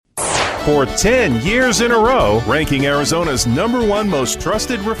For 10 years in a row, ranking Arizona's #1 most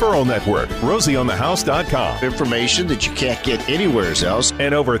trusted referral network, RosieOnTheHouse.com. Information that you can't get anywhere else.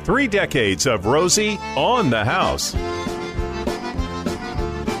 And over 3 decades of Rosie on the House.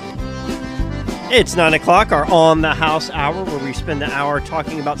 It's 9 o'clock, our On the House hour, where we spend the hour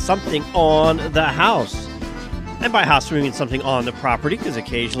talking about something on the house. And by house, we mean something on the property, because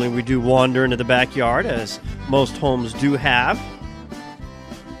occasionally we do wander into the backyard, as most homes do have.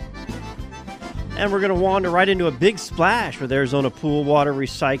 And we're going to wander right into a big splash with Arizona Pool Water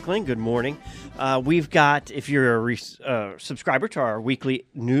Recycling. Good morning. We've got, if you're a subscriber to our weekly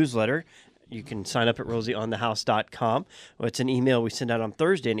newsletter, you can sign up at RosieOnTheHouse.com. It's an email we send out on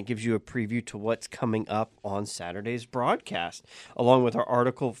Thursday, and it gives you a preview to what's coming up on Saturday's broadcast, along with our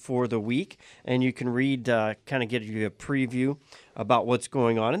article for the week. And you can read, kind of get you a preview about what's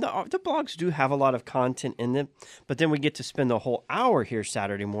going on. And the blogs do have a lot of content in them, but then we get to spend the whole hour here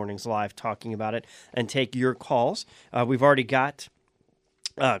Saturday mornings live talking about it and take your calls. We've already got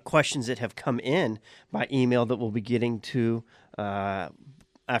questions that have come in by email that we'll be getting to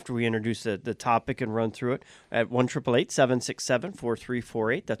after we introduce the topic and run through it at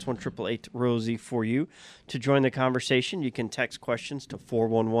 1-888-767-4348. That's 1-888-ROSIE for you. To join the conversation, you can text questions to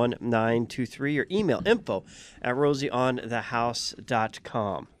 411-923 or email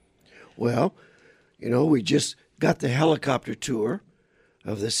info@rosieonthehouse.com. Well, we just got the helicopter tour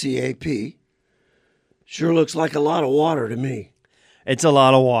of the CAP. Sure looks like a lot of water to me. It's a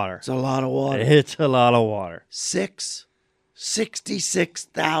lot of water. It's a lot of water. It's a lot of water.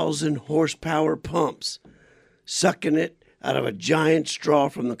 66,000 horsepower pumps sucking it out of a giant straw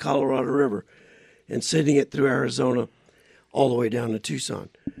from the Colorado River and sending it through Arizona all the way down to Tucson.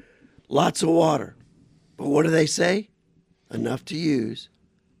 Lots of water. But what do they say? Enough to use,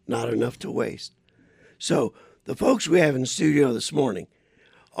 not enough to waste. So the folks we have in the studio this morning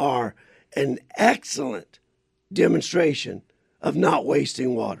are an excellent demonstration of not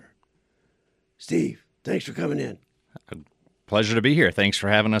wasting water. Steve, thanks for coming in. Pleasure to be here. Thanks for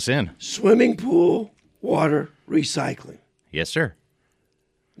having us in. Swimming pool water recycling. Yes, sir.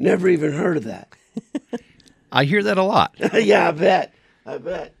 Never even heard of that. I hear that a lot. Yeah, I bet.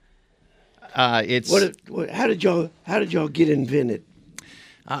 It's How did y'all get invented?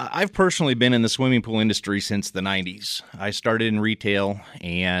 I've personally been in the swimming pool industry since the 90s. I started in retail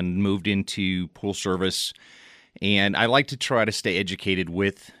and moved into pool service, and I like to try to stay educated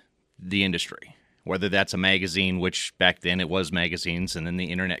with the industry. Whether that's a magazine, which back then it was magazines, and then the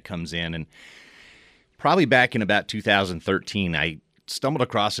internet comes in. And probably back in about 2013, I stumbled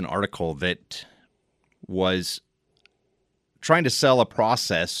across an article that was trying to sell a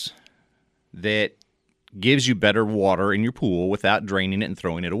process that gives you better water in your pool without draining it and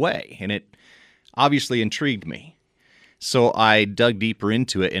throwing it away. And it obviously intrigued me. So I dug deeper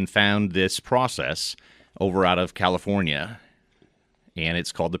into it and found this process over out of California, and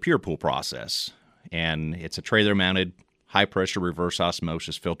it's called the Pure Pool process. And it's a trailer-mounted, high-pressure reverse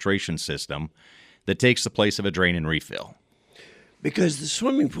osmosis filtration system that takes the place of a drain and refill. Because the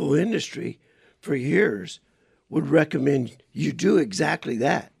swimming pool industry, for years, would recommend you do exactly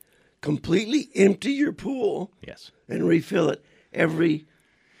that. Completely empty your pool. Yes. And refill it every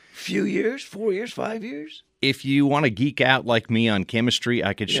few years, 4 years, 5 years. If you want to geek out like me on chemistry,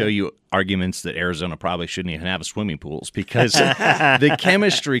 I could show you arguments that Arizona probably shouldn't even have swimming pools, because the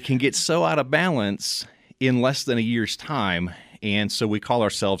chemistry can get so out of balance in less than a year's time. And so we call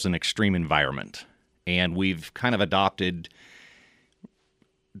ourselves an extreme environment. And we've kind of adopted,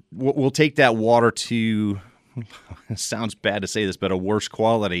 we'll take that water to, it sounds bad to say this, but a worse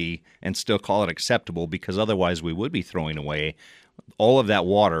quality and still call it acceptable, because otherwise we would be throwing away all of that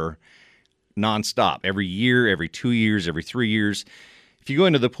water nonstop, every year, every 2 years, every 3 years. If you go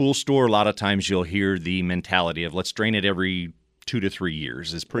into the pool store, a lot of times you'll hear the mentality of let's drain it every 2 to 3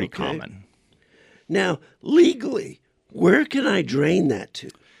 years. Is pretty common. Now, legally, where can I drain that to?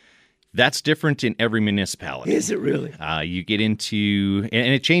 That's different in every municipality. Is it really? You get into,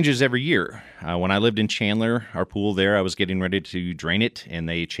 and it changes every year. When I lived in Chandler, our pool there, I was getting ready to drain it, and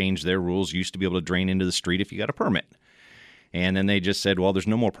they changed their rules. You used to be able to drain into the street if you got a permit. And then they just said, well, there's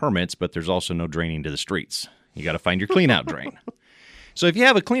no more permits, but there's also no draining to the streets. You got to find your clean-out drain. So if you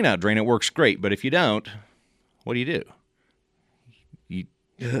have a clean-out drain, it works great. But if you don't, what do? You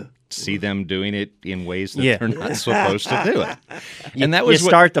see them doing it in ways that they're not supposed to do it. And that was you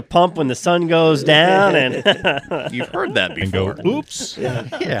start the pump when the sun goes down, and you've heard that before. And go, oops.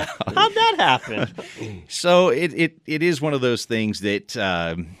 Yeah. How'd that happen? So it is one of those things that,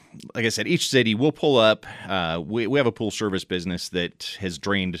 like I said, each city will pull up. We have a pool service business that has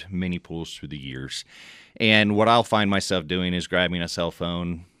drained many pools through the years. And what I'll find myself doing is grabbing a cell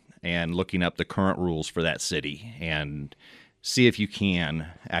phone and looking up the current rules for that city and see if you can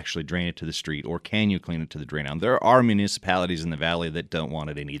actually drain it to the street, or can you clean it to the drain hound. There are municipalities in the valley that don't want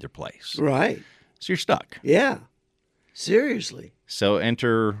it in either place. Right. So you're stuck. Yeah. Seriously. So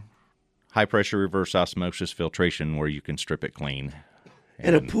enter high-pressure reverse osmosis filtration where you can strip it clean.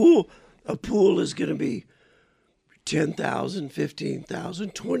 And a pool is going to be 10,000,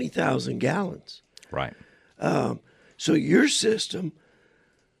 15,000, 20,000 gallons. Right. So your system,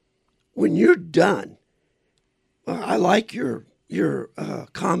 when you're done, I like your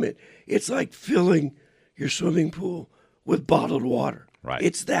comment. It's like filling your swimming pool with bottled water. Right.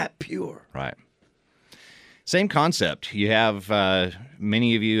 It's that pure. Right. Same concept. You have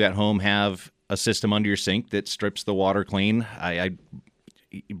many of you at home have a system under your sink that strips the water clean.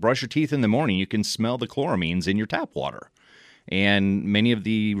 You brush your teeth in the morning, you can smell the chloramines in your tap water. And many of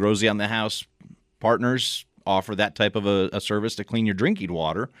the Rosie on the House partners offer that type of a service to clean your drinking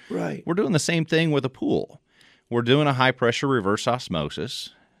water. Right. We're doing the same thing with a pool. We're doing a high-pressure reverse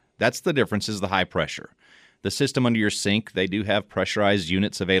osmosis. That's the difference, is the high pressure. The system under your sink, they do have pressurized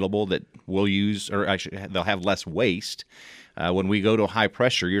units available that we'll use, or actually they'll have less waste. When we go to high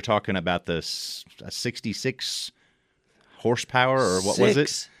pressure, you're talking about the 66 horsepower, or what was it?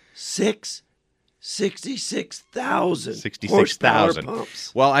 66,000 66,000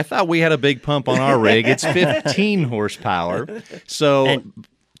 pumps. Well, I thought we had a big pump on our rig. It's 15 horsepower. So And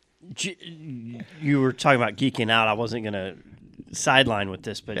you were talking about geeking out. I wasn't going to sideline with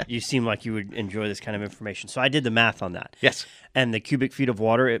this, but you seem like you would enjoy this kind of information. So I did the math on that. Yes. And the cubic feet of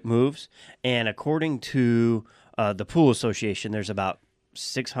water it moves. And according to the Pool Association, there's about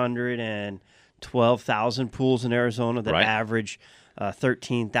 612,000 pools in Arizona that Right. average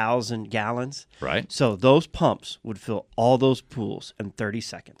 13,000 gallons. Right. So those pumps would fill all those pools in 30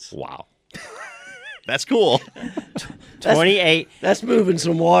 seconds. Wow. That's cool. 28. That's moving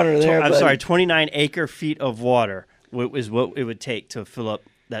some water there. I'm buddy. sorry, 29 acre feet of water is what it would take to fill up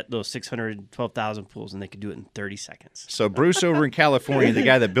those 612,000 pools, and they could do it in 30 seconds. So Bruce over in California, the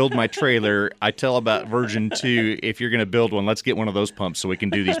guy that built my trailer, I tell about version 2, if you're going to build one, let's get one of those pumps so we can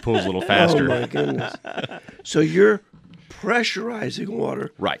do these pools a little faster. Oh my goodness! So you're pressurizing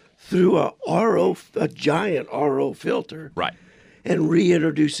water Right. through a giant RO filter, Right. and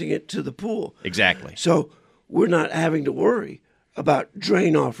reintroducing it to the pool. Exactly. So we're not having to worry about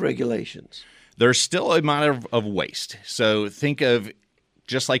drain off regulations. There's still a amount of waste. So think of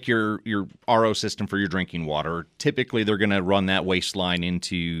just like your RO system for your drinking water. Typically, they're going to run that waste line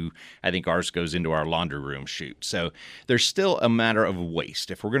into, I think ours goes into our laundry room chute. So there's still a matter of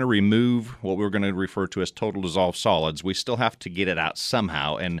waste. If we're going to remove what we're going to refer to as total dissolved solids, we still have to get it out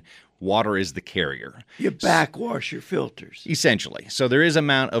somehow, and water is the carrier. You backwash your filters. Essentially. So there is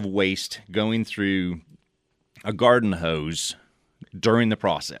amount of waste going through a garden hose during the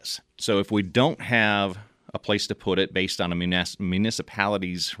process. So if we don't have a place to put it based on a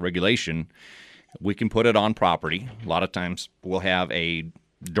municipality's regulation, we can put it on property. A lot of times we'll have a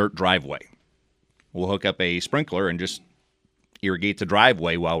dirt driveway. We'll hook up a sprinkler and just irrigate the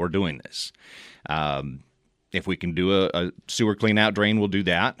driveway while we're doing this. If we can do a sewer clean out drain, we'll do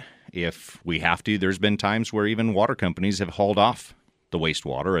that. If we have to, there's been times where even water companies have hauled off the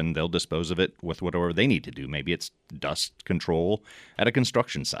wastewater and they'll dispose of it with whatever they need to do. Maybe it's dust control at a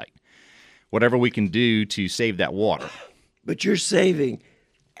construction site. Whatever we can do to save that water. But you're saving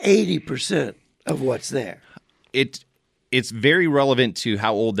 80% of what's there. It's very relevant to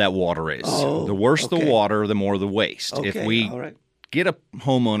how old that water is. Oh, the worse okay. the water, the more the waste. Okay, If we all right. get a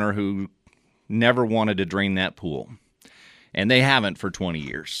homeowner who never wanted to drain that pool, and they haven't for 20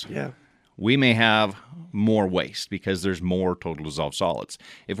 years, Yeah. we may have more waste because there's more total dissolved solids.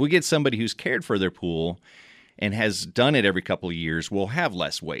 If we get somebody who's cared for their pool and has done it every couple of years, we'll have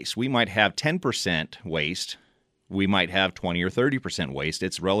less waste. We might have 10% waste. We might have 20 or 30% waste.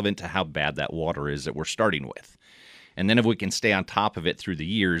 It's relevant to how bad that water is that we're starting with. And then if we can stay on top of it through the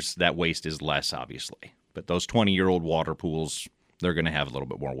years, that waste is less, obviously. But those 20-year-old water pools, they're going to have a little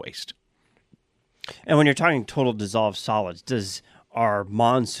bit more waste. And when you're talking total dissolved solids, does our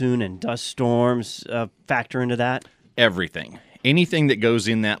monsoon and dust storms factor into that? Everything. Anything that goes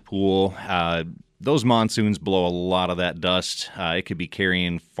in that pool, those monsoons blow a lot of that dust. It could be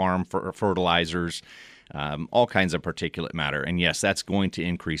carrying farm fertilizers, all kinds of particulate matter. And yes, that's going to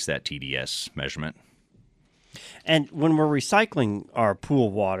increase that TDS measurement. And when we're recycling our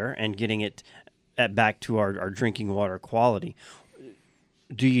pool water and getting it back to our drinking water quality,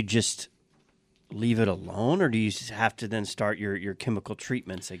 do you just leave it alone, or do you have to then start your chemical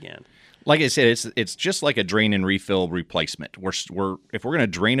treatments again? Like I said, it's just like a drain and refill replacement. If we're going to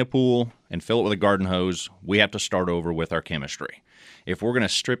drain a pool and fill it with a garden hose, we have to start over with our chemistry. If we're going to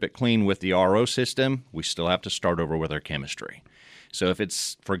strip it clean with the RO system, we still have to start over with our chemistry. So if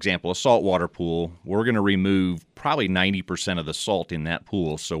it's, for example, a saltwater pool, we're going to remove probably 90% of the salt in that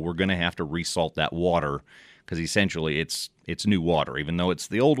pool. So we're going to have to resalt that water because essentially it's new water. Even though it's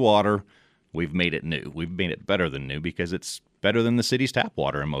the old water, we've made it new. We've made it better than new because it's better than the city's tap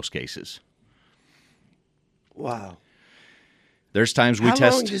water in most cases. Wow. There's times we test.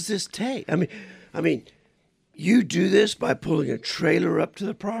 How long does this take? I mean, you do this by pulling a trailer up to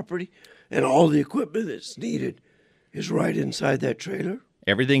the property, and all the equipment that's needed is right inside that trailer?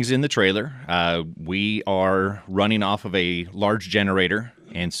 Everything's in the trailer. We are running off of a large generator,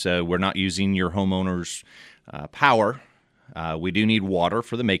 and so we're not using your homeowner's power. We do need water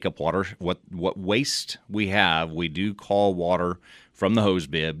for the makeup water. What waste we have, we do call water from the hose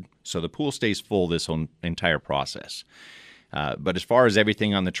bib, so the pool stays full this whole entire process. But as far as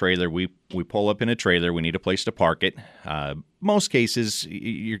everything on the trailer, we pull up in a trailer. We need a place to park it. Most cases,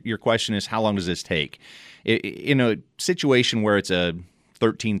 your question is, how long does this take? In a situation where it's a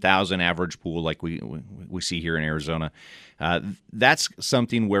 13,000 average pool like we see here in Arizona, that's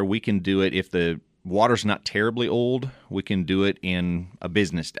something where we can do it if the water's not terribly old. We can do it in a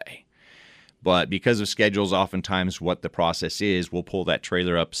business day. But because of schedules, oftentimes what the process is, we'll pull that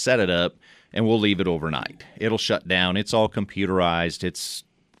trailer up, set it up, and we'll leave it overnight. It'll shut down. It's all computerized.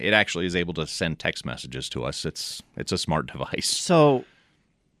 It actually is able to send text messages to us. It's a smart device. So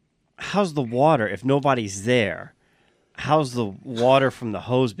how's the water if nobody's there? How's the water from the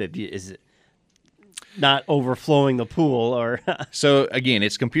hose bib? Is it not overflowing the pool or? So again,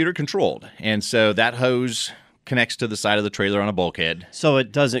 it's computer controlled. And so that hose connects to the side of the trailer on a bulkhead. So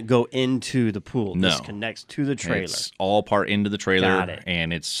it doesn't go into the pool. No. This connects to the trailer. It's all part into the trailer. Got it.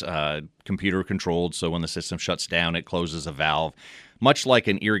 And it's computer controlled. So when the system shuts down, it closes a valve, much like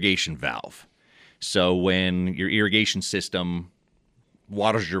an irrigation valve. So when your irrigation system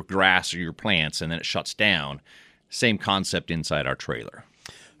waters your grass or your plants and then it shuts down, same concept inside our trailer.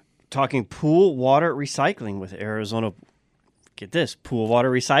 Talking pool water recycling with Arizona. Get this, pool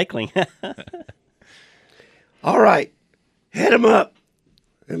water recycling. All right, head them up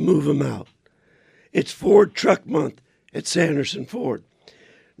and move them out. It's Ford Truck Month at Sanderson Ford.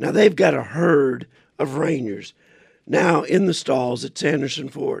 Now, they've got a herd of Rangers now in the stalls at Sanderson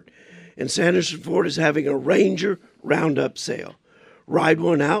Ford. And Sanderson Ford is having a Ranger Roundup sale. Ride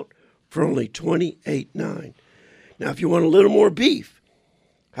one out for only $28,900. Now, if you want a little more beef,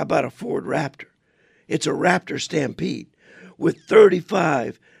 how about a Ford Raptor? It's a Raptor Stampede with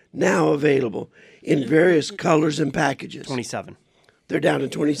 35 now available in various colors and packages. 27. They're down to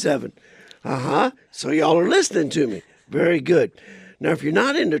 27. So y'all are listening to me. Very good. Now, if you're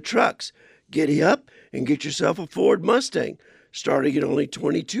not into trucks, giddy up and get yourself a Ford Mustang, starting at only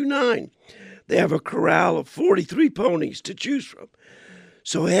 $22,900. They have a corral of 43 ponies to choose from.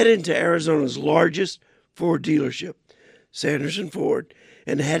 So head into Arizona's largest Ford dealership, Sanderson Ford,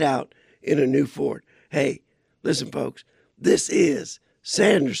 and head out in a new Ford. Hey, listen, folks, this is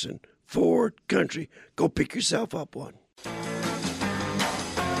Sanderson Ford Country. Go pick yourself up one.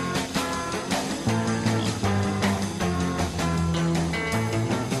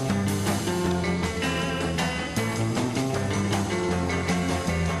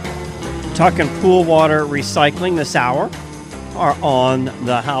 Talking pool water recycling this hour, or on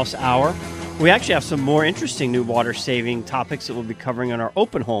the house hour. We actually have some more interesting new water-saving topics that we'll be covering on our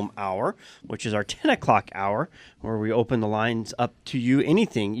open home hour, which is our 10 o'clock hour, where we open the lines up to you,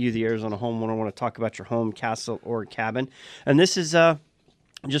 anything you, the Arizona homeowner, want to talk about your home, castle, or cabin. And this is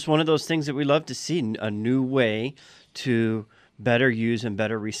just one of those things that we love to see, a new way to better use and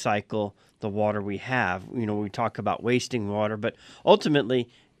better recycle the water we have. You know, we talk about wasting water, but ultimately,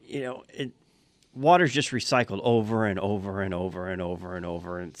 you know, water's just recycled over and over and over and over and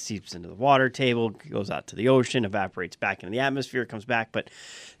over, and it seeps into the water table, goes out to the ocean, evaporates back into the atmosphere, comes back. But,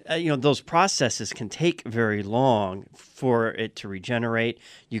 those processes can take very long for it to regenerate.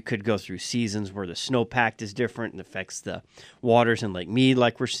 You could go through seasons where the snowpack is different and affects the waters in Lake Mead,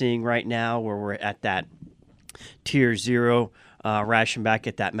 like we're seeing right now, where we're at that tier 0 ration back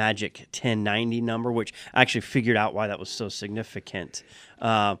at that magic 1090 number, which I actually figured out why that was so significant.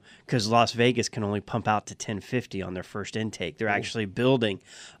 Because Las Vegas can only pump out to 1050 on their first intake. They're actually building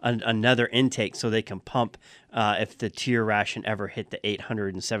another intake so they can pump if the tier ration ever hit the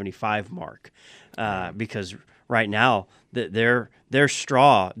 875 mark. Because right now that their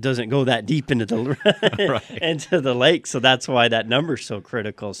straw doesn't go that deep into the into the lake, so that's why that number's so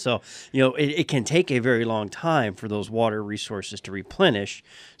critical. So it can take a very long time for those water resources to replenish.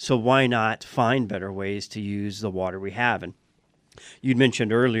 So why not find better ways to use the water we have? And you'd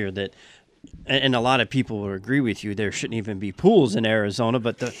mentioned earlier that, and a lot of people will agree with you, there shouldn't even be pools in Arizona,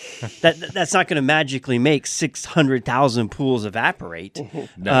 but that's not going to magically make 600,000 pools evaporate.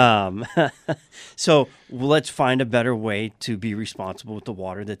 No. So let's find a better way to be responsible with the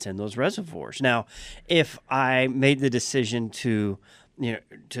water that's in those reservoirs. Now, if I made the decision to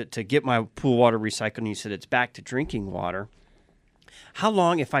get my pool water recycled, and you said it's back to drinking water, how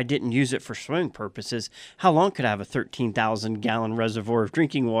long, if I didn't use it for swimming purposes, how long could I have a 13,000-gallon reservoir of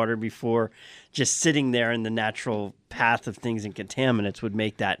drinking water before just sitting there in the natural path of things and contaminants would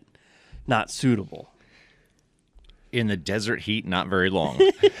make that not suitable? In the desert heat, not very long.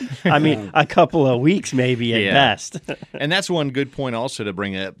 I mean, a couple of weeks maybe at best. And that's one good point also to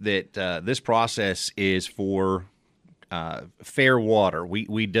bring up, that this process is for fair water.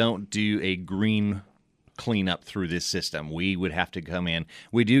 We don't do a green clean up through this system. We would have to come in.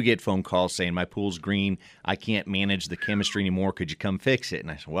 We do get phone calls saying, my pool's green, I can't manage the chemistry anymore, could you come fix it? And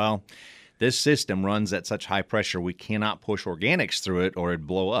I said, well, this system runs at such high pressure, we cannot push organics through it or it'd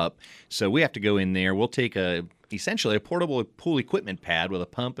blow up. So we have to go in there. We'll take essentially a portable pool equipment pad with a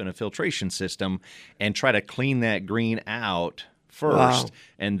pump and a filtration system and try to clean that green out first,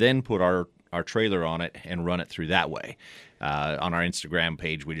 and then put our trailer on it and run it through that way. On our Instagram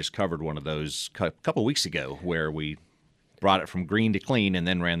page, we just covered one of those a couple weeks ago where we brought it from green to clean and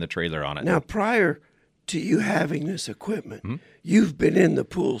then ran the trailer on it. Now, prior to you having this equipment, you've been in the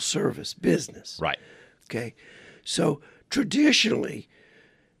pool service business. Right. Okay. So traditionally,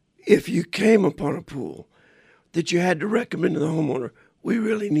 if you came upon a pool that you had to recommend to the homeowner, we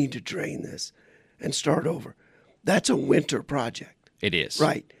really need to drain this and start over, that's a winter project. It is.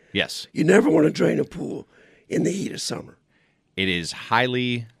 Right. Yes. You never want to drain a pool in the heat of summer. It is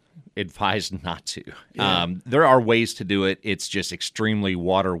highly advised not to. Yeah. There are ways to do it. It's just extremely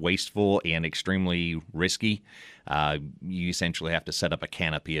water wasteful and extremely risky. You essentially have to set up a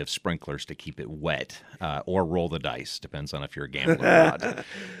canopy of sprinklers to keep it wet, or roll the dice. Depends on if you're a gambler or not.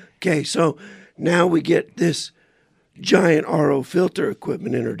 Okay, so now we get this giant RO filter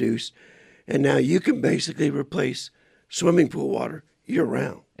equipment introduced, and now you can basically replace swimming pool water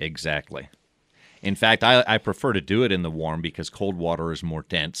year-round. Exactly. In fact, I prefer to do it in the warm because cold water is more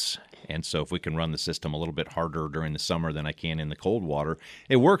dense. And so if we can run the system a little bit harder during the summer than I can in the cold water,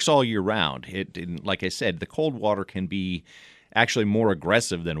 it works all year round. Like I said, the cold water can be actually more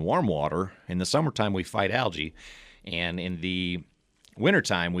aggressive than warm water. In the summertime, we fight algae. And in the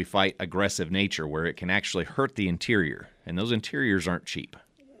wintertime, we fight aggressive nature, where it can actually hurt the interior. And those interiors aren't cheap.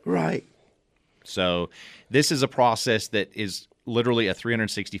 Right. So this is a process that is literally a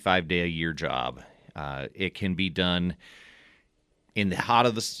 365-day-a-year job. It can be done in the hot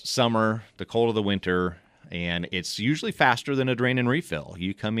of the summer, the cold of the winter, and it's usually faster than a drain and refill.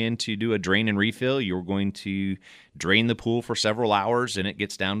 You come in to do a drain and refill, you're going to drain the pool for several hours, and it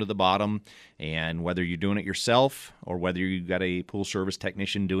gets down to the bottom. And whether you're doing it yourself or whether you've got a pool service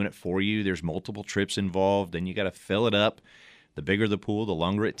technician doing it for you, there's multiple trips involved, and you got to fill it up. The bigger the pool, the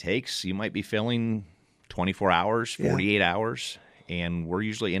longer it takes. You might be filling 24 hours, 48 hours, and we're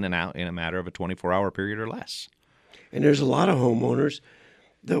usually in and out in a matter of a 24-hour period or less. And there's a lot of homeowners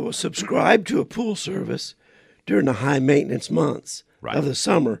that will subscribe to a pool service during the high-maintenance months of the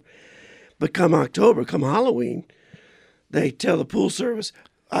summer. But come October, come Halloween, they tell the pool service,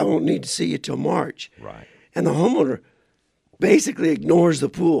 I won't need to see you till March. Right. And the homeowner basically ignores the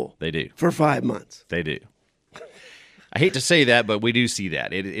pool. They do. For 5 months. They do. I hate to say that, but we do see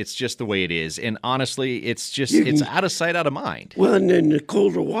that. It's just the way it is. And honestly, it's out of sight, out of mind. Well, and in the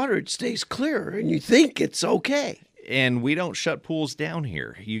colder water, it stays clear, and you think it's okay. And we don't shut pools down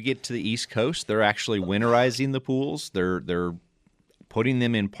here. You get to the East Coast, they're actually winterizing the pools. They're putting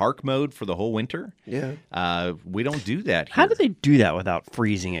them in park mode for the whole winter. Yeah. We don't do that here. How do they do that without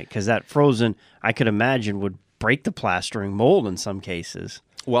freezing it? Because that frozen, I could imagine, would break the plastering mold in some cases.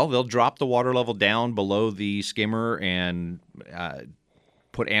 Well, they'll drop the water level down below the skimmer and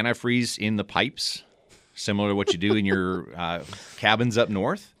put antifreeze in the pipes, similar to what you do in your cabins up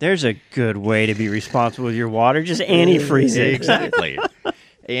north. There's a good way to be responsible with your water. Just antifreeze it. Exactly.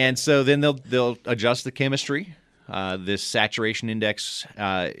 And so then they'll adjust the chemistry, this saturation index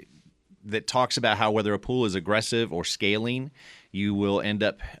that talks about how whether a pool is aggressive or scaling, you will end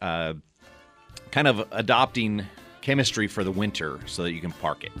up kind of adopting chemistry for the winter so that you can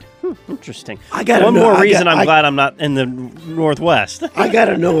park it. Interesting. I gotta One know- more I reason got- I'm I- glad I'm not in the Northwest. I got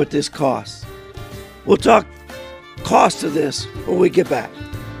to know what this costs. We'll talk cost of this when we get back.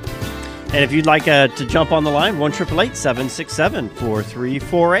 And if you'd like to jump on the line,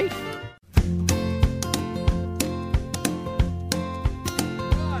 1-888-767-4348.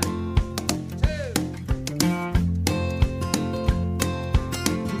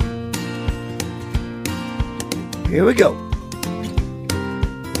 Here we go.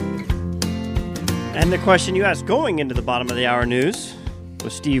 And the question you asked going into the bottom of the hour news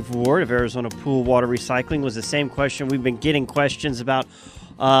with Steve Ward of Arizona Pool Water Recycling was the same question we've been getting questions about,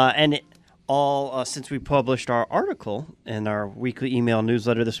 since we published our article in our weekly email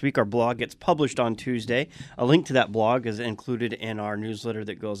newsletter this week. Our blog gets published on Tuesday. A link to that blog is included in our newsletter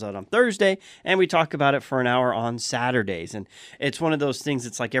that goes out on Thursday, and we talk about it for an hour on Saturdays. And it's one of those things,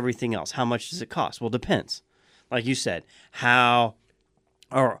 it's like everything else. How much does it cost? Well, it depends. Like you said, have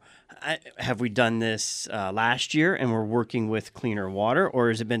we done this last year and we're working with cleaner water, or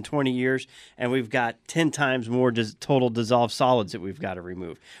has it been 20 years and we've got 10 times more total dissolved solids that we've got to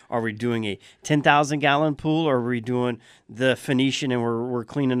remove? Are we doing a 10,000 gallon pool, or are we doing the Phoenician and we're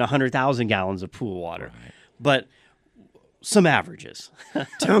cleaning 100,000 gallons of pool water? Right. But some averages.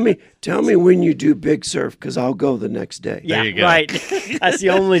 Tell me when you do Big Surf, because I'll go the next day. Yeah, there you go. Right. That's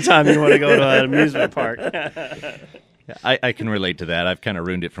the only time you want to go to an amusement park. I can relate to that. I've kind of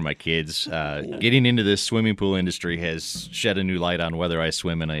ruined it for my kids. Getting into this swimming pool industry has shed a new light on whether I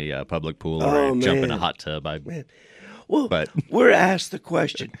swim in a public pool or jump in a hot tub. We're asked the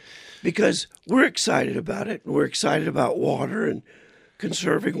question because we're excited about it. We're excited about water and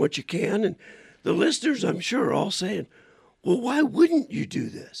conserving what you can. And the listeners, I'm sure, are all saying, well, why wouldn't you do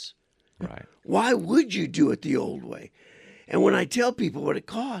this? Right. Why would you do it the old way? And when I tell people what it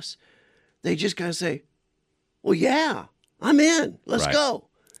costs, they just kind of say, well, yeah, I'm in. Let's go.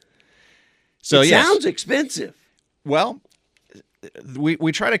 So it sounds expensive. Well,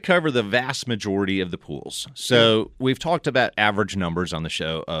 we try to cover the vast majority of the pools. So we've talked about average numbers on the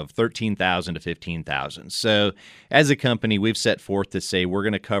show of 13,000 to 15,000. So as a company, we've set forth to say we're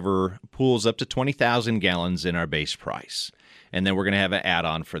going to cover pools up to 20,000 gallons in our base price. And then we're going to have an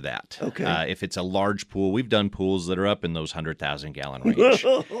add-on for that. Okay. If it's a large pool, we've done pools that are up in those 100,000 gallon range.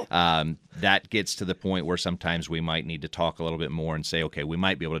 That gets to the point where sometimes we might need to talk a little bit more and say, okay, we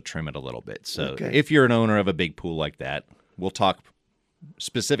might be able to trim it a little bit. So if you're an owner of a big pool like that, we'll talk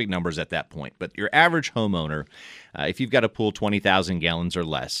specific numbers at that point. But your average homeowner, if you've got a pool 20,000 gallons or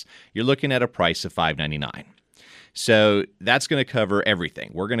less, you're looking at a price of $599. So that's going to cover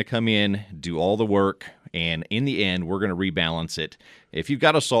everything. We're going to come in, do all the work, and in the end, we're going to rebalance it. If you've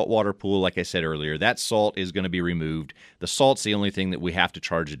got a saltwater pool, like I said earlier, that salt is going to be removed. The salt's the only thing that we have to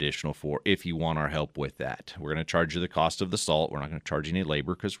charge additional for if you want our help with that. We're going to charge you the cost of the salt. We're not going to charge you any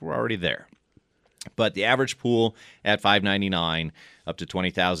labor because we're already there. But the average pool at $599 up to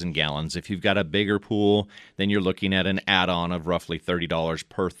 20,000 gallons. If you've got a bigger pool, then you're looking at an add-on of roughly $30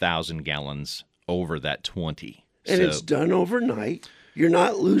 per 1,000 gallons over that 20. And it's done overnight. You're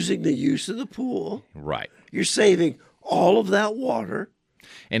not losing the use of the pool. Right. You're saving all of that water.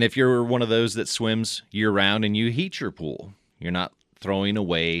 And if you're one of those that swims year-round and you heat your pool, you're not throwing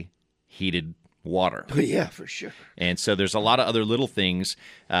away heated water. Yeah, for sure. And so there's a lot of other little things.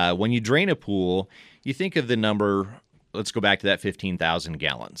 When you drain a pool, you think of the number, let's go back to that 15,000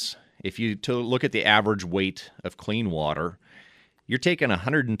 gallons. If you look at the average weight of clean water, you're taking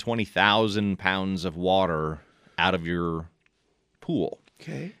 120,000 pounds of water out of your pool.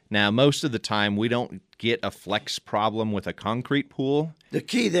 Okay. Now, most of the time, we don't get a flex problem with a concrete pool. The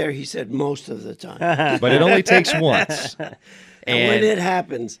key there, he said, most of the time. But it only takes once. And when it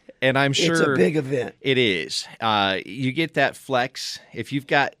happens, and I'm sure it's a big event. It is. You get that flex. If you've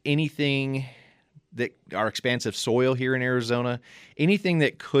got anything that our expansive soil here in Arizona, anything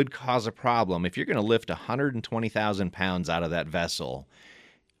that could cause a problem, if you're going to lift 120,000 pounds out of that vessel,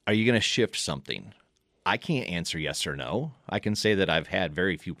 are you going to shift something? I can't answer yes or no. I can say that I've had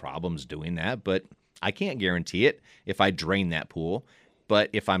very few problems doing that, but I can't guarantee it if I drain that pool.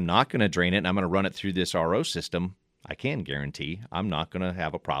 But if I'm not going to drain it and I'm going to run it through this RO system, I can guarantee I'm not going to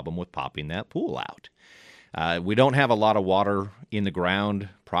have a problem with popping that pool out. We don't have a lot of water in the ground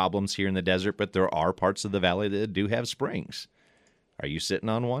problems here in the desert, but there are parts of the valley that do have springs. Are you sitting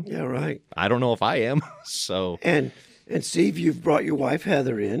on one? Yeah, right. I don't know if I am. So And Steve, you've brought your wife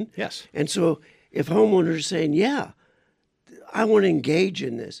Heather in. Yes. And so if homeowners are saying, yeah, I want to engage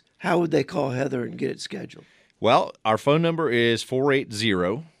in this, how would they call Heather and get it scheduled? Well, our phone number is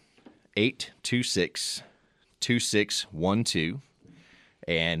 480-826-2612.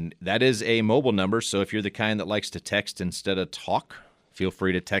 And that is a mobile number. So if you're the kind that likes to text instead of talk, feel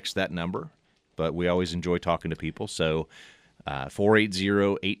free to text that number. But we always enjoy talking to people. So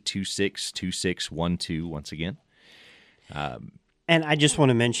 480-826-2612 once again. And I just want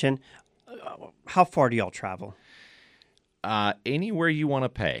to mention, how far do y'all travel? Anywhere you want to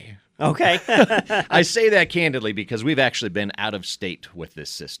pay. Okay. I say that candidly because we've actually been out of state with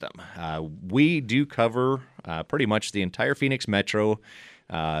this system. We do cover pretty much the entire Phoenix metro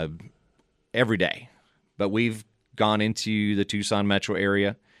every day, but we've gone into the Tucson metro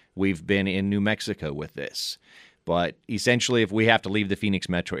area. We've been in New Mexico with this. But essentially, if we have to leave the Phoenix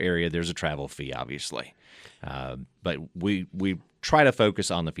metro area, there's a travel fee, obviously. But we try to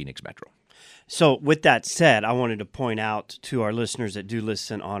focus on the Phoenix metro. So with that said, I wanted to point out to our listeners that do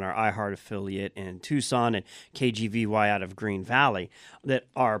listen on our iHeart affiliate in Tucson and KGVY out of Green Valley that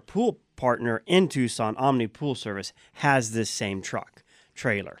our pool partner in Tucson, Omni Pool Service, has this same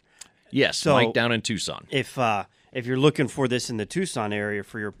trailer. Yes, So Mike down in Tucson. If you're looking for this in the Tucson area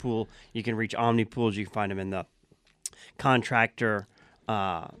for your pool, you can reach Omni Pools. You can find them in the contractor,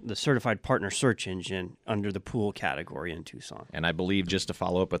 the certified partner search engine under the pool category in Tucson. And I believe, just to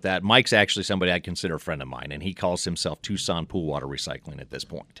follow up with that, Mike's actually somebody I consider a friend of mine, and he calls himself Tucson Pool Water Recycling at this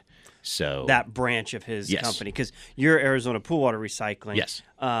point. So that branch of his Yes. company, because you're Arizona Pool Water Recycling. Yes.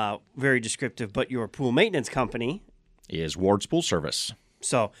 Very descriptive, but your pool maintenance company. is Ward's Pool Service.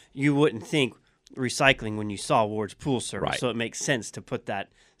 So you wouldn't think recycling when you saw Ward's Pool Service. Right. So it makes sense to put that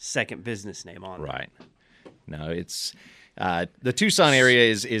second business name on. Right. No, it's the Tucson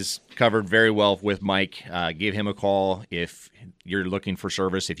area is covered very well with Mike. Give him a call if you're looking for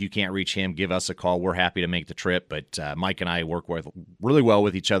service. If you can't reach him, give us a call. We're happy to make the trip. But Mike and I work really well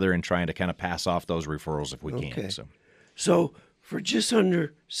with each other in trying to kind of pass off those referrals if we can. So for just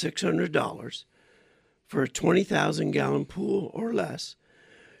under $600 for a 20,000-gallon pool or less,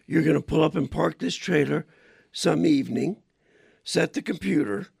 you're going to pull up and park this trailer some evening, set the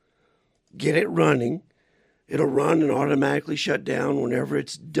computer, get it running. It'll run and automatically shut down whenever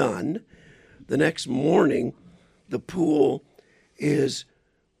it's done. The next morning, the pool is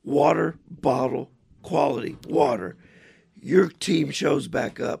water bottle quality water. Your team shows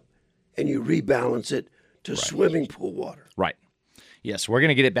back up and you rebalance it to swimming pool water. Right. Yes, we're going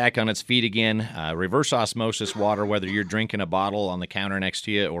to get it back on its feet again. Reverse osmosis water, whether you're drinking a bottle on the counter next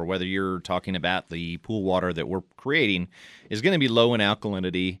to you or whether you're talking about the pool water that we're creating, is going to be low in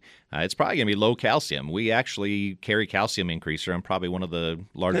alkalinity. It's probably going to be low calcium. We actually carry calcium increaser. I'm probably one of the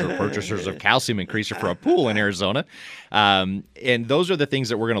larger purchasers of calcium increaser for a pool in Arizona. And those are the things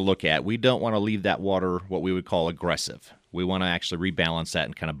that we're going to look at. We don't want to leave that water what we would call aggressive. We want to actually rebalance that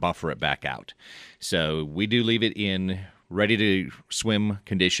and kind of buffer it back out. So we do leave it in ready to swim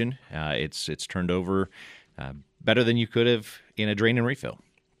condition. It's turned over better than you could have in a drain and refill.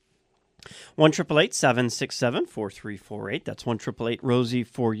 1-888-767-4348. That's 1-888-ROSIE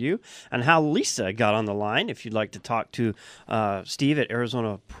for you. And how Lisa got on the line, if you'd like to talk to Steve at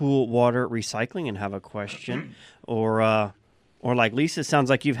Arizona Pool Water Recycling and have a question. Or like Lisa, sounds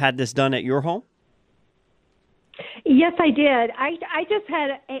like you've had this done at your home? Yes, I did. I just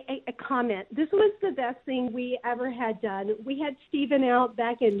had a comment. This was the best thing we ever had done. We had Stephen out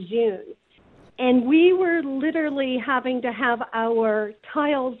back in June, and we were literally having to have our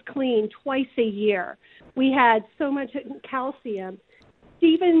tiles cleaned twice a year. We had so much calcium.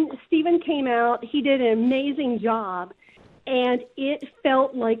 Stephen came out. He did an amazing job, and it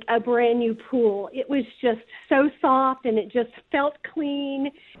felt like a brand new pool. It was just so soft, and it just felt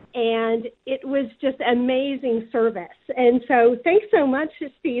clean, and it was just amazing service. And so thanks so much,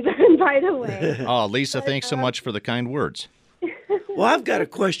 Stephen, by the way. Oh, Lisa, thanks so much for the kind words. Well, I've got a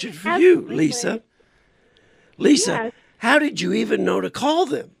question for you, Absolutely. Lisa. Lisa, Yes. how did you even know to call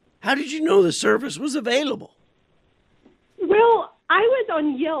them? How did you know the service was available? Well, I was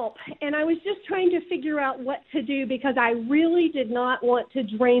on Yelp, and I was just trying to figure out what to do because I really did not want to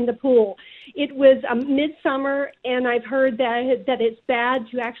drain the pool. It was midsummer, and I've heard that it's bad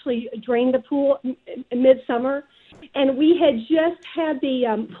to actually drain the pool midsummer. And we had just had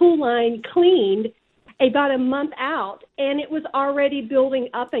the pool line cleaned about a month out, and it was already building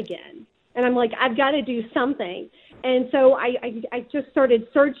up again. And I'm like, I've got to do something. And so I just started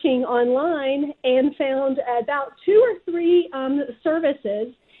searching online and found about 2 or 3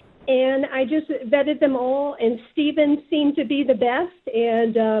 services, and I just vetted them all, and Stephen seemed to be the best,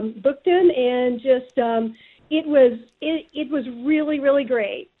 and booked him, and just it was really, really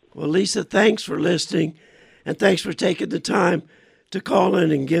great. Well, Lisa, thanks for listening, and thanks for taking the time to call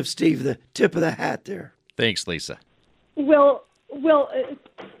in and give Steve the tip of the hat there. Thanks, Lisa. Well,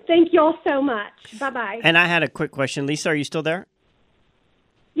 thank you all so much. Bye-bye. And I had a quick question. Lisa, are you still there?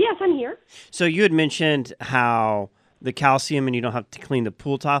 Yes, I'm here. So you had mentioned how the calcium and you don't have to clean the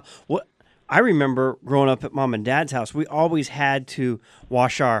pool tile. What I remember growing up at Mom and Dad's house, we always had to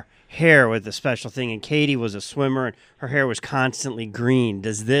wash our hair with a special thing, and Katie was a swimmer, and her hair was constantly green.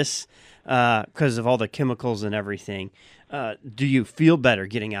 Does this, because of all the chemicals and everything, do you feel better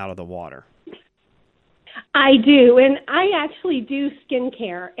getting out of the water? I do, and I actually do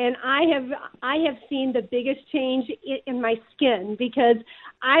skincare, and I have seen the biggest change in my skin, because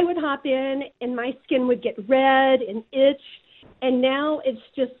I would hop in and my skin would get red and itch, and now it's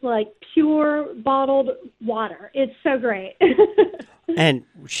just like pure bottled water. It's so great. And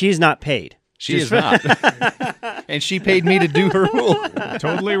she's not paid. She is not. And she paid me to do her pool.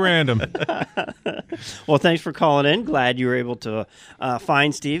 Totally random. Well, thanks for calling in. Glad you were able to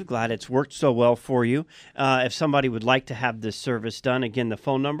find Steve. Glad it's worked so well for you. If somebody would like to have this service done, again, the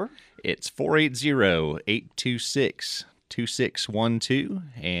phone number? It's 480-826-2612.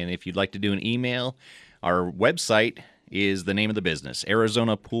 And if you'd like to do an email, our website is the name of the business,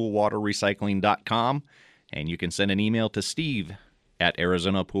 ArizonaPoolWaterRecycling.com. And you can send an email to Steve at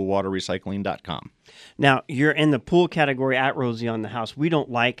ArizonaPoolWaterRecycling.com. Now, you're in the pool category at Rosie on the House. We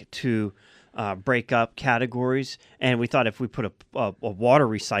don't like to break up categories, and we thought if we put a water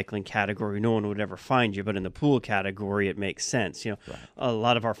recycling category, no one would ever find you. But in the pool category, it makes sense. You know, right. A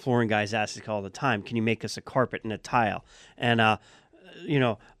lot of our flooring guys ask us all the time, "Can you make us a carpet and a tile?" And I'm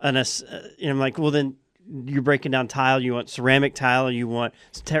like, well, then you're breaking down tile. You want ceramic tile, you want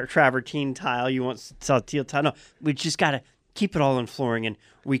travertine tile, you want saltile tile. No, we just got to keep it all in flooring, and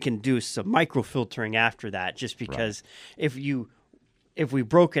we can do some microfiltering after that, just because if we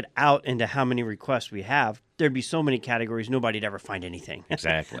broke it out into how many requests we have, there'd be so many categories, nobody'd ever find anything.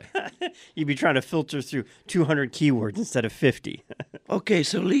 Exactly. You'd be trying to filter through 200 keywords instead of 50. Okay,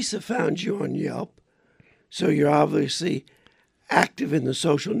 so Lisa found you on Yelp. So you're obviously active in the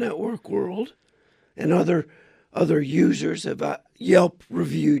social network world, and other users have Yelp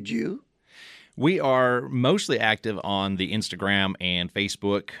reviewed you. We are mostly active on the Instagram and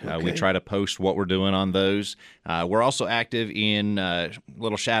Facebook. Okay. We try to post what we're doing on those. We're also active in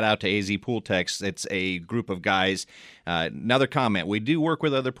little shout out to AZ Pool Techs. It's a group of guys. Another comment, we do work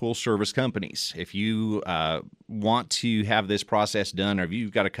with other pool service companies. If you want to have this process done, or if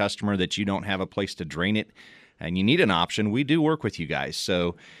you've got a customer that you don't have a place to drain it and you need an option, we do work with you guys.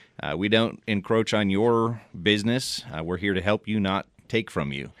 So we don't encroach on your business. We're here to help you, not take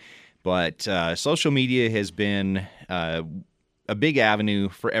from you. But social media has been a big avenue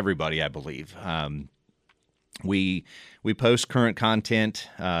for everybody, I believe. We post current content.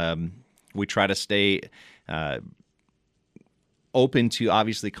 We try to stay open to,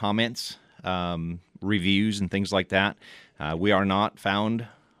 obviously, comments, reviews, and things like that. We are not found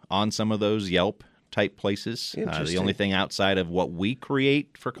on some of those Yelp-type places. The only thing outside of what we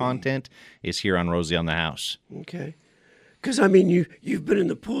create for content is here on Rosie on the House. Okay. Because, I mean, you've been in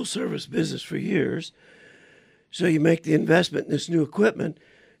the pool service business for years, so you make the investment in this new equipment.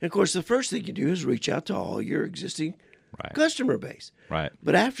 And, of course, the first thing you do is reach out to all your existing customer base. Right.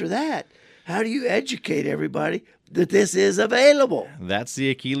 But after that, how do you educate everybody that this is available? That's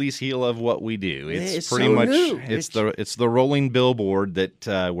the Achilles heel of what we do. It's pretty so much new. It's the rolling billboard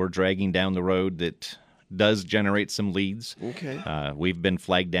that we're dragging down the road that does generate some leads. Okay. We've been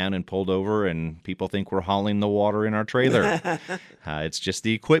flagged down and pulled over, and people think we're hauling the water in our trailer. It's just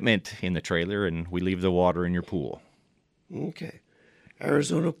the equipment in the trailer, and we leave the water in your pool. Okay.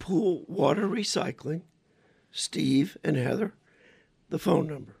 Arizona Pool Water Recycling, Steve and Heather. The phone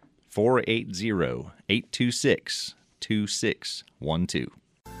number. 480-826-2612.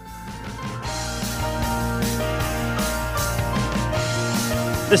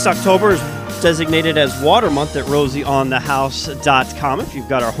 This October is designated as Water Month at RosieOnTheHouse.com. If you've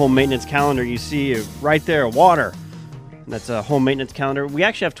got our home maintenance calendar, you see right there, water. That's a home maintenance calendar. We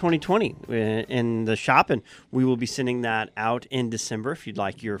actually have 2020 in the shop, and we will be sending that out in December. If you'd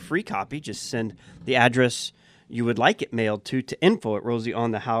like your free copy, just send the address you would like it mailed to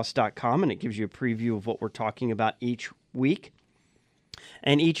info@RosieOnTheHouse.com, and it gives you a preview of what we're talking about each week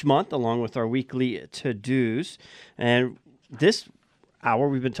and each month, along with our weekly to-dos. And this hour,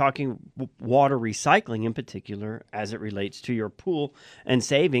 we've been talking water recycling in particular as it relates to your pool and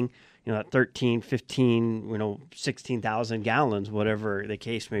saving, 13, 15, 16,000 gallons, whatever the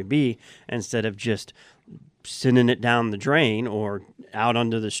case may be, instead of just sending it down the drain or out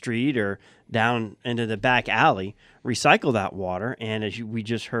onto the street or down into the back alley. Recycle that water. And as we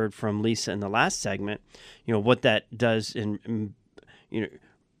just heard from Lisa in the last segment, what that does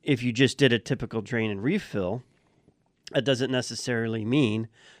if you just did a typical drain and refill, that doesn't necessarily mean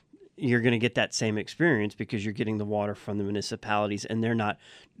you're going to get that same experience, because you're getting the water from the municipalities and they're not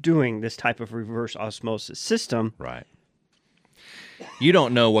doing this type of reverse osmosis system. Right. you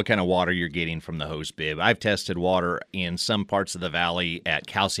don't know what kind of water you're getting from the hose bib. I've tested water in some parts of the valley at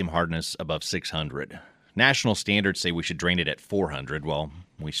calcium hardness above 600. National standards say we should drain it at 400. Well,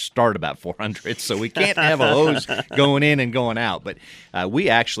 we start about 400, so we can't have a hose going in and going out. But we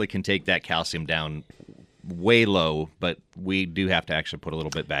actually can take that calcium down way low, but we do have to actually put a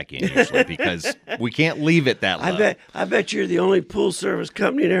little bit back in usually because we can't leave it that low. I bet you're the only pool service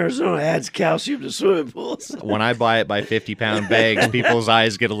company in Arizona that adds calcium to swimming pools. When I buy it by 50-pound bags, people's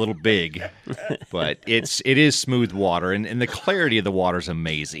eyes get a little big. But it is smooth water, and the clarity of the water is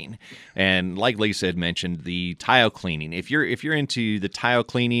amazing. And like Lisa had mentioned, the tile cleaning. If you're into the tile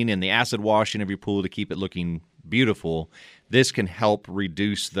cleaning and the acid washing of your pool to keep it looking beautiful, this can help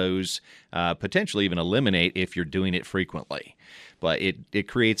reduce those, potentially even eliminate if you're doing it frequently. But it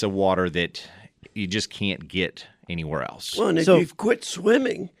creates a water that you just can't get anywhere else. Well, and if you've quit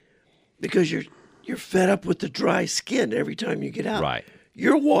swimming because you're fed up with the dry skin every time you get out, right,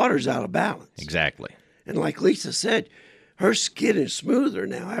 your water's out of balance. Exactly. And like Lisa said, her skin is smoother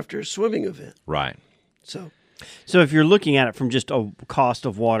now after a swimming event. Right. So if you're looking at it from just a cost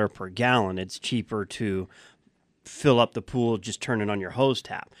of water per gallon, it's cheaper to fill up the pool, just turn it on your hose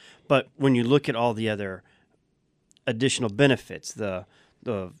tap. But when you look at all the other additional benefits, the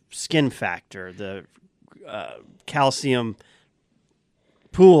skin factor, the calcium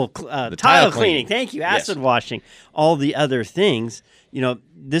pool, tile cleaning, thank you, acid washing, all the other things,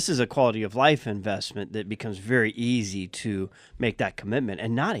 this is a quality of life investment that becomes very easy to make that commitment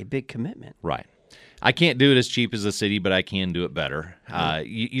and not a big commitment. Right. I can't do it as cheap as the city, but I can do it better.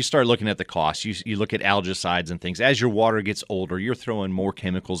 You start looking at the cost. You look at algicides and things. As your water gets older, you're throwing more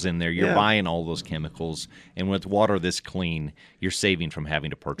chemicals in there. You're buying all those chemicals. And with water this clean, you're saving from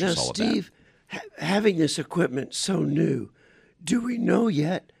having to purchase all of that. Steve, having this equipment so new, do we know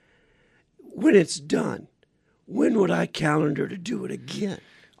yet when it's done? When would I calendar to do it again?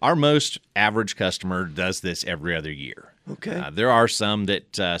 Our most average customer does this every other year. Okay. There are some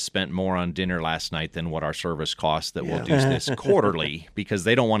that spent more on dinner last night than what our service costs that will do this quarterly because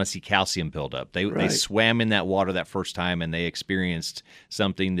they don't want to see calcium buildup. They swam in that water that first time and they experienced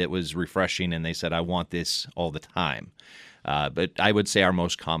something that was refreshing and they said, I want this all the time. But I would say our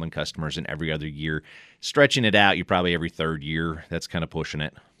most common customers in every other year. Stretching it out, you're probably every third year. That's kind of pushing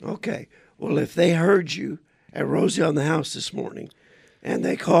it. Okay. Well, if they heard you at Rosie on the House this morning and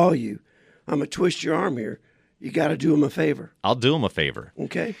they call you, I'm going to twist your arm here. You got to do them a favor. I'll do them a favor.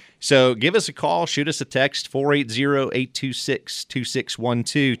 Okay. So give us a call. Shoot us a text,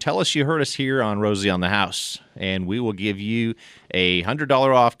 480-826-2612. Tell us you heard us here on Rosie on the House, and we will give you a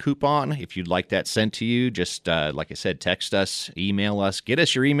 $100 off coupon. If you'd like that sent to you, just like I said, text us, email us, get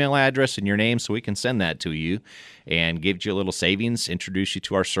us your email address and your name so we can send that to you and give you a little savings, introduce you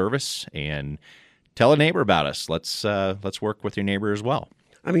to our service, and tell a neighbor about us. Let's work with your neighbor as well.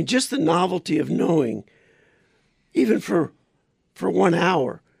 I mean, just the novelty of knowing, even for 1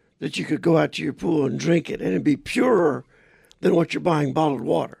 hour, that you could go out to your pool and drink it, and it'd be purer than what you're buying bottled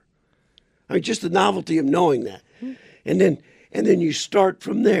water. I mean, just the novelty of knowing that, and then you start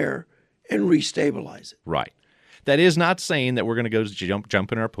from there and restabilize it. Right. That is not saying that we're going to go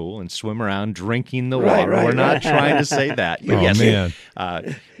jump in our pool and swim around drinking the water. We're not trying to say that. But yes, man,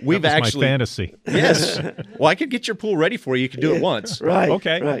 we've that was actually my fantasy. Yes. Well, I could get your pool ready for you. You could do it once. Right.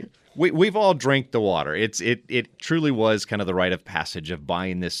 Okay. Right. We've all drank the water. It truly was kind of the rite of passage of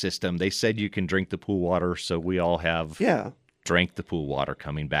buying this system. They said you can drink the pool water, so we all have drank the pool water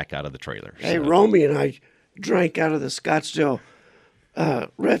coming back out of the trailer. Hey, Romy and I drank out of the Scottsdale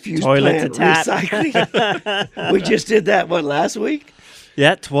refuse Toilet plant to tap. recycling. We just did that, last week?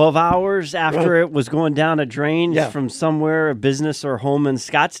 Yeah, 12 hours after it was going down a drain from somewhere, a business or home in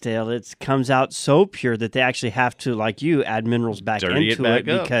Scottsdale, it comes out so pure that they actually have to, like you, add minerals back into it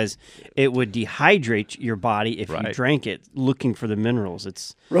because it would dehydrate your body if you drank it, looking for the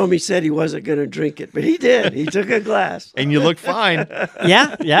minerals. Romy said he wasn't going to drink it, but he did. He took a glass. And you look fine.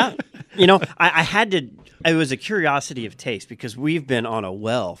 Yeah. I had to. It was a curiosity of taste because we've been on a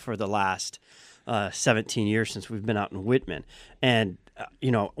well for the last 17 years since we've been out in Whitman. And,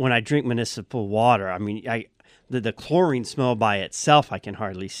 when I drink municipal water, I mean, the chlorine smell by itself I can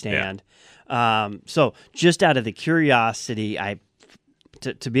hardly stand. Yeah. So just out of the curiosity,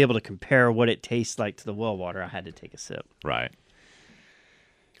 to be able to compare what it tastes like to the well water, I had to take a sip. Right.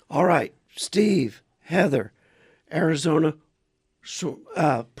 All right. Steve, Heather, Arizona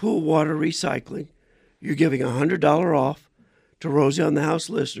Pool Water Recycling. You're giving $100 off to Rosie on the House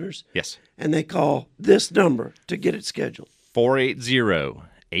listeners. Yes. And they call this number to get it scheduled.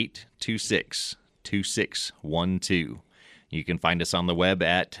 480-826-2612. You can find us on the web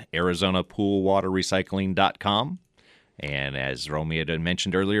at ArizonaPoolWaterRecycling.com. And as Romy had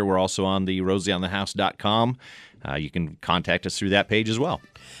mentioned earlier, we're also on the rosieonthehouse.com. You can contact us through that page as well.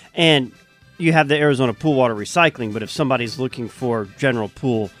 And you have the Arizona Pool Water Recycling, but if somebody's looking for general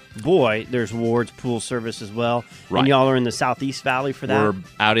pool boy, there's Ward's Pool Service as well. Right. And y'all are in the Southeast Valley for that? We're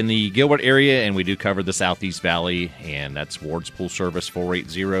out in the Gilbert area, and we do cover the Southeast Valley, and that's Ward's Pool Service,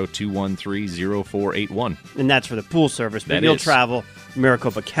 480-213-0481. And that's for the pool service, but That you'll is. travel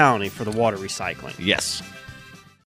Maricopa County for the water recycling. Yes.